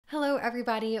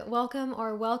everybody.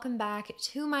 Welcome back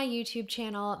to my YouTube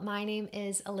channel. My name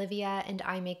is Alivia and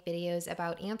I make videos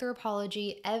about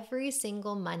anthropology every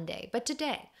single Monday. But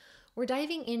today, we're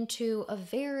diving into a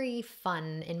very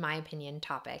fun, in my opinion,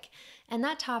 topic. And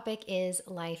that topic is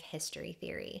life history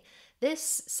theory.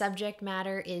 This subject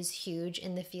matter is huge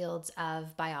in the fields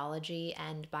of biology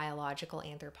and biological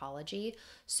anthropology.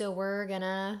 So we're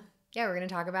gonna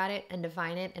talk about it and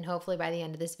define it, and hopefully by the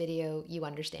end of this video, you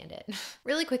understand it.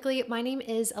 Really quickly, my name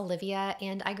is Alivia,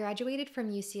 and I graduated from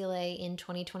UCLA in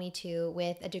 2022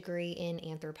 with a degree in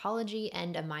anthropology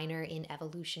and a minor in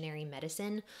evolutionary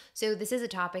medicine. So this is a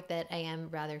topic that I am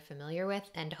rather familiar with,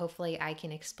 and hopefully I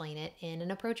can explain it in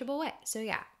an approachable way. So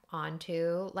yeah. On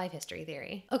to life history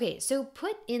theory. Okay, so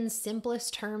put in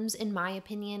simplest terms, in my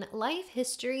opinion, life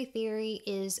history theory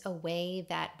is a way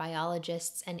that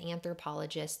biologists and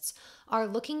anthropologists are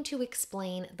looking to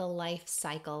explain the life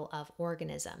cycle of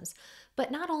organisms. But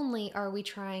not only are we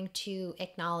trying to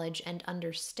acknowledge and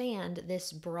understand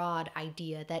this broad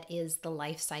idea that is the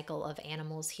life cycle of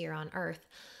animals here on Earth,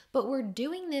 but we're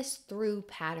doing this through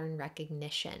pattern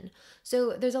recognition.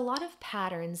 So there's a lot of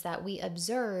patterns that we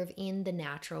observe in the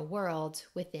natural world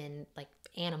within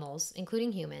animals,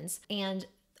 including humans, and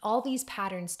all these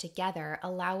patterns together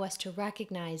allow us to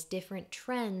recognize different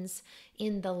trends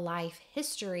in the life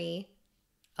history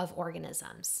of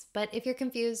organisms. But if you're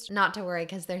confused, not to worry,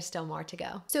 because there's still more to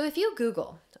go. So if you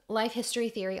Google life history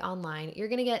theory online, you're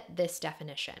gonna get this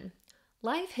definition.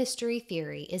 Life history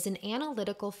theory is an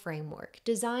analytical framework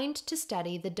designed to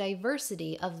study the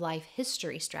diversity of life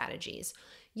history strategies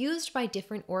used by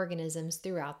different organisms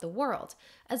throughout the world,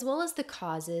 as well as the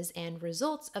causes and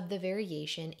results of the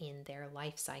variation in their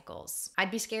life cycles.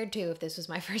 I'd be scared too if this was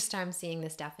my first time seeing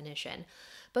this definition.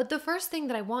 But the first thing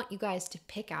that I want you guys to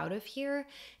pick out of here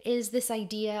is this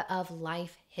idea of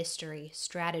life history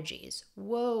strategies.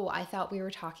 Whoa, I thought we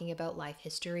were talking about life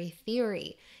history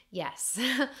theory. Yes,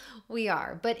 we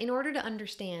are. But in order to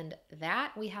understand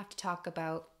that, we have to talk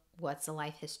about what's a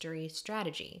life history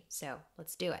strategy. So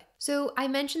let's do it. So I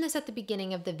mentioned this at the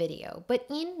beginning of the video, but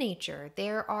in nature,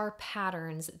 there are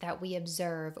patterns that we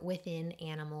observe within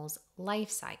animals' life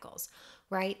cycles,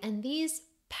 right? And these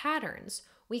patterns,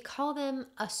 we call them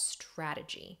a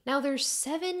strategy. Now there's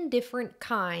 7 different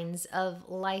kinds of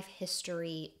life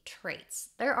history traits.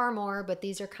 There are more, but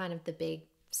these are kind of the big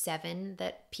 7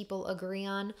 that people agree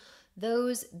on.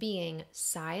 Those being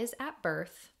size at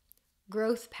birth,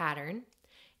 growth pattern,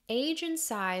 age and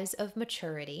size of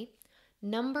maturity,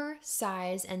 number,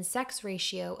 size, and sex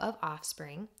ratio of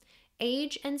offspring,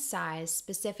 age and size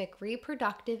specific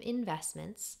reproductive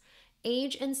investments,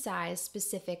 age and size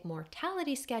specific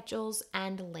mortality schedules,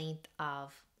 and length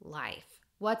of life.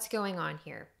 What's going on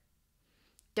here?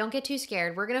 Don't get too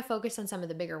scared. We're going to focus on some of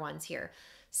the bigger ones here.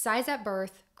 Size at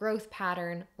birth, growth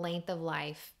pattern, length of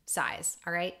life, size,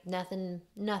 all right? Nothing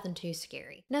too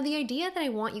scary. Now, the idea that I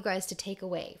want you guys to take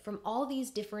away from all these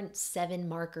different 7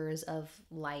 markers of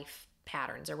life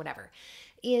patterns or whatever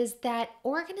is that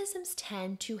organisms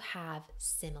tend to have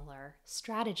similar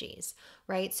strategies,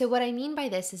 right? So what I mean by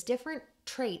this is different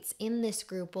traits in this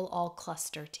group will all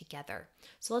cluster together.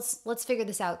 So let's figure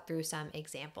this out through some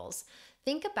examples.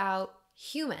 Think about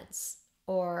humans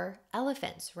or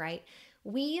elephants, right?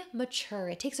 We mature.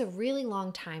 It takes a really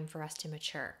long time for us to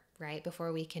mature, right?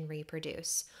 Before we can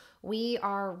reproduce. We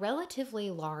are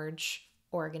relatively large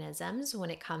organisms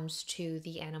when it comes to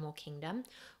the animal kingdom.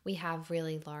 We have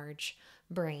really large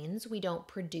brains. We don't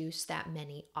produce that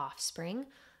many offspring.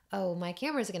 Oh, my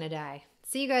camera's gonna die.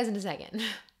 See you guys in a second.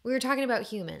 We were talking about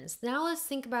humans. Now let's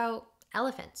think about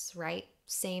elephants, right?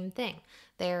 Same thing.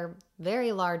 They're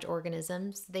very large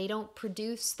organisms. They don't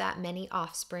produce that many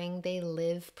offspring. They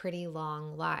live pretty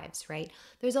long lives, right?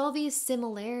 There's all these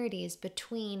similarities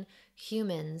between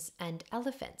humans and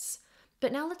elephants.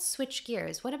 But now let's switch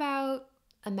gears. What about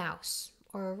a mouse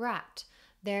or a rat?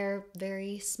 They're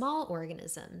very small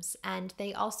organisms, and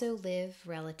they also live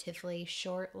relatively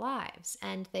short lives,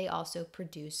 and they also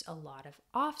produce a lot of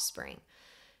offspring.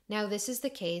 Now, this is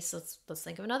the case, let's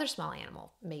think of another small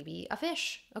animal, maybe a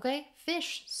fish, okay?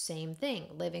 Fish, same thing,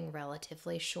 living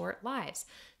relatively short lives.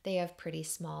 They have pretty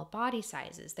small body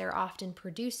sizes. They're often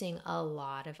producing a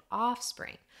lot of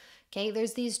offspring, okay?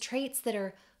 There's these traits that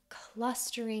are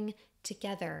clustering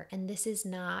together, and this is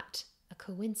not a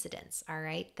coincidence, all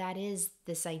right? That is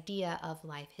this idea of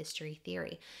life history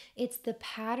theory. It's the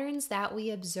patterns that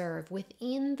we observe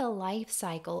within the life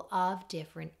cycle of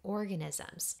different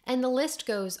organisms. And the list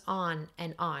goes on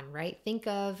and on, right? Think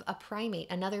of a primate,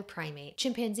 another primate,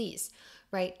 chimpanzees,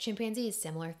 right? Chimpanzees,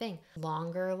 similar thing.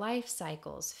 Longer life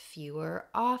cycles, fewer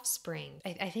offspring.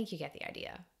 I think you get the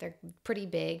idea. They're pretty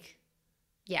big,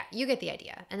 Yeah, you get the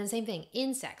idea. And the same thing,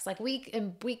 insects. Like we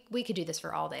could do this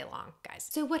for all day long, guys.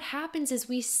 So what happens is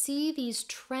we see these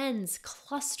trends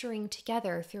clustering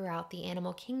together throughout the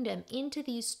animal kingdom into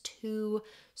these two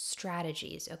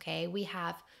strategies, okay? We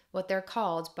have what they're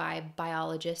called by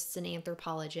biologists and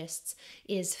anthropologists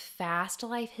is fast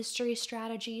life history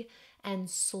strategy and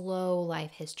slow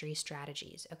life history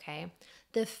strategies, okay?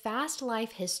 The fast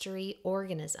life history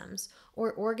organisms,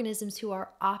 or organisms who are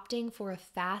opting for a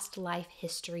fast life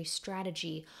history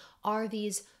strategy, are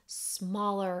these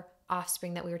smaller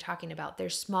offspring that we were talking about. They're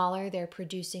smaller, they're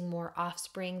producing more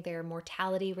offspring, their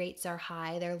mortality rates are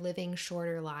high, they're living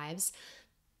shorter lives.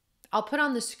 I'll put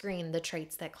on the screen the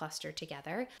traits that cluster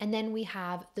together. And then we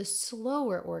have the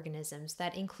slower organisms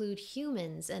that include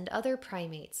humans and other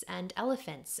primates and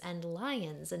elephants and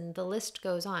lions, and the list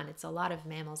goes on. It's a lot of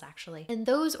mammals, actually. And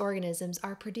those organisms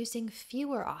are producing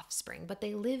fewer offspring, but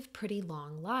they live pretty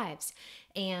long lives,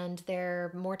 and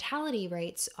their mortality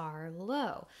rates are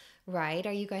low. Right?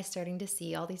 Are you guys starting to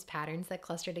see all these patterns that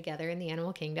cluster together in the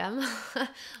animal kingdom?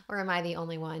 Or am I the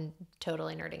only one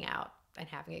totally nerding out and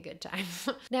having a good time?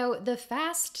 Now, the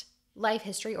fast life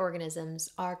history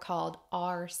organisms are called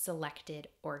R-selected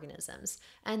organisms,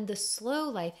 and the slow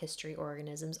life history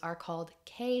organisms are called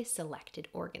K-selected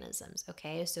organisms,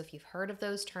 okay? So if you've heard of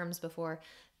those terms before,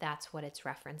 that's what it's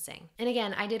referencing. And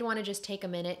again, I did want to just take a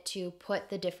minute to put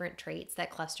the different traits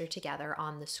that cluster together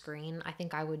on the screen. I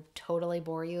think I would totally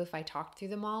bore you if I talked through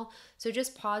them all. So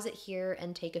just pause it here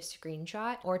and take a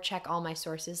screenshot, or check all my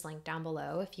sources linked down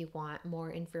below if you want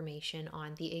more information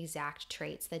on the exact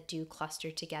traits that do cluster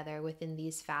together within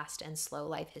these fast and slow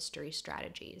life history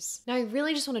strategies. Now, I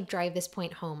really just want to drive this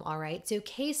point home, all right? So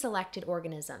K-selected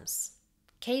organisms.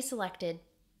 K-selected,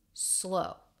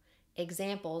 slow.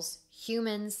 Examples,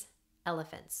 humans,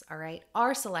 elephants, all right?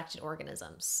 R-selected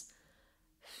organisms.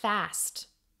 Fast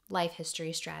life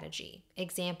history strategy.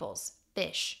 Examples,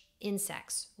 fish,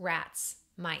 insects, rats,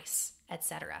 mice,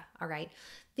 etc. All right?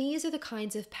 These are the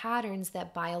kinds of patterns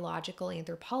that biological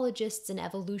anthropologists and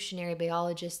evolutionary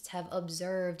biologists have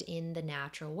observed in the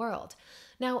natural world.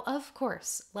 Now, of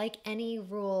course, like any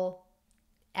rule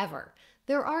ever,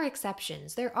 there are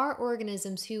exceptions. There are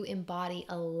organisms who embody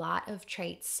a lot of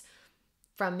traits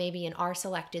from maybe an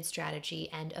R-selected strategy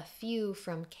and a few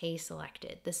from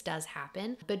K-selected. This does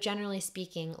happen, but generally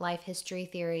speaking, life history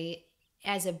theory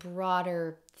as a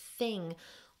broader thing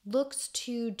looks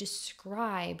to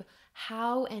describe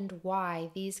how and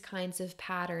why these kinds of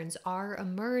patterns are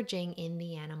emerging in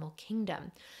the animal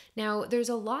kingdom. Now, there's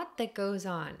a lot that goes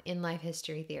on in life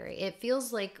history theory. It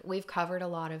feels like we've covered a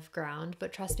lot of ground,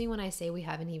 but trust me when I say we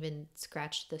haven't even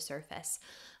scratched the surface.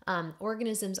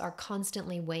 Organisms are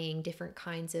constantly weighing different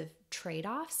kinds of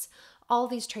trade-offs, all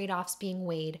these trade-offs being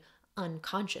weighed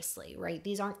unconsciously, right?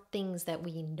 These aren't things that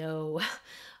we know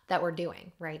that we're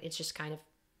doing, right? It's just kind of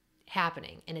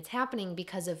happening, and it's happening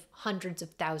because of hundreds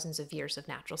of thousands of years of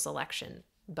natural selection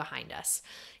behind us.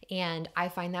 And I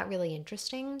find that really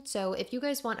interesting. So if you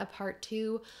guys want a part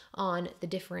 2 on the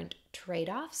different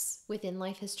trade-offs within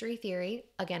life history theory,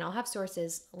 again, I'll have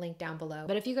sources linked down below.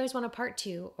 But if you guys want a part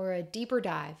 2 or a deeper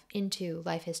dive into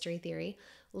life history theory,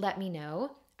 let me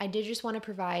know. I did just want to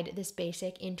provide this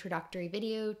basic introductory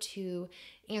video to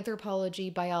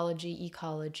anthropology, biology,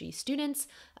 ecology students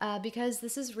because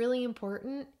this is really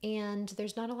important and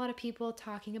there's not a lot of people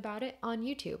talking about it on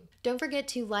YouTube. Don't forget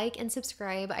to like and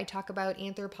subscribe. I talk about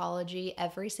anthropology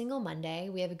every single Monday.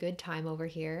 We have a good time over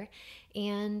here.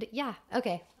 And yeah,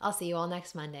 okay, I'll see you all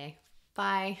next Monday.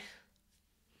 Bye.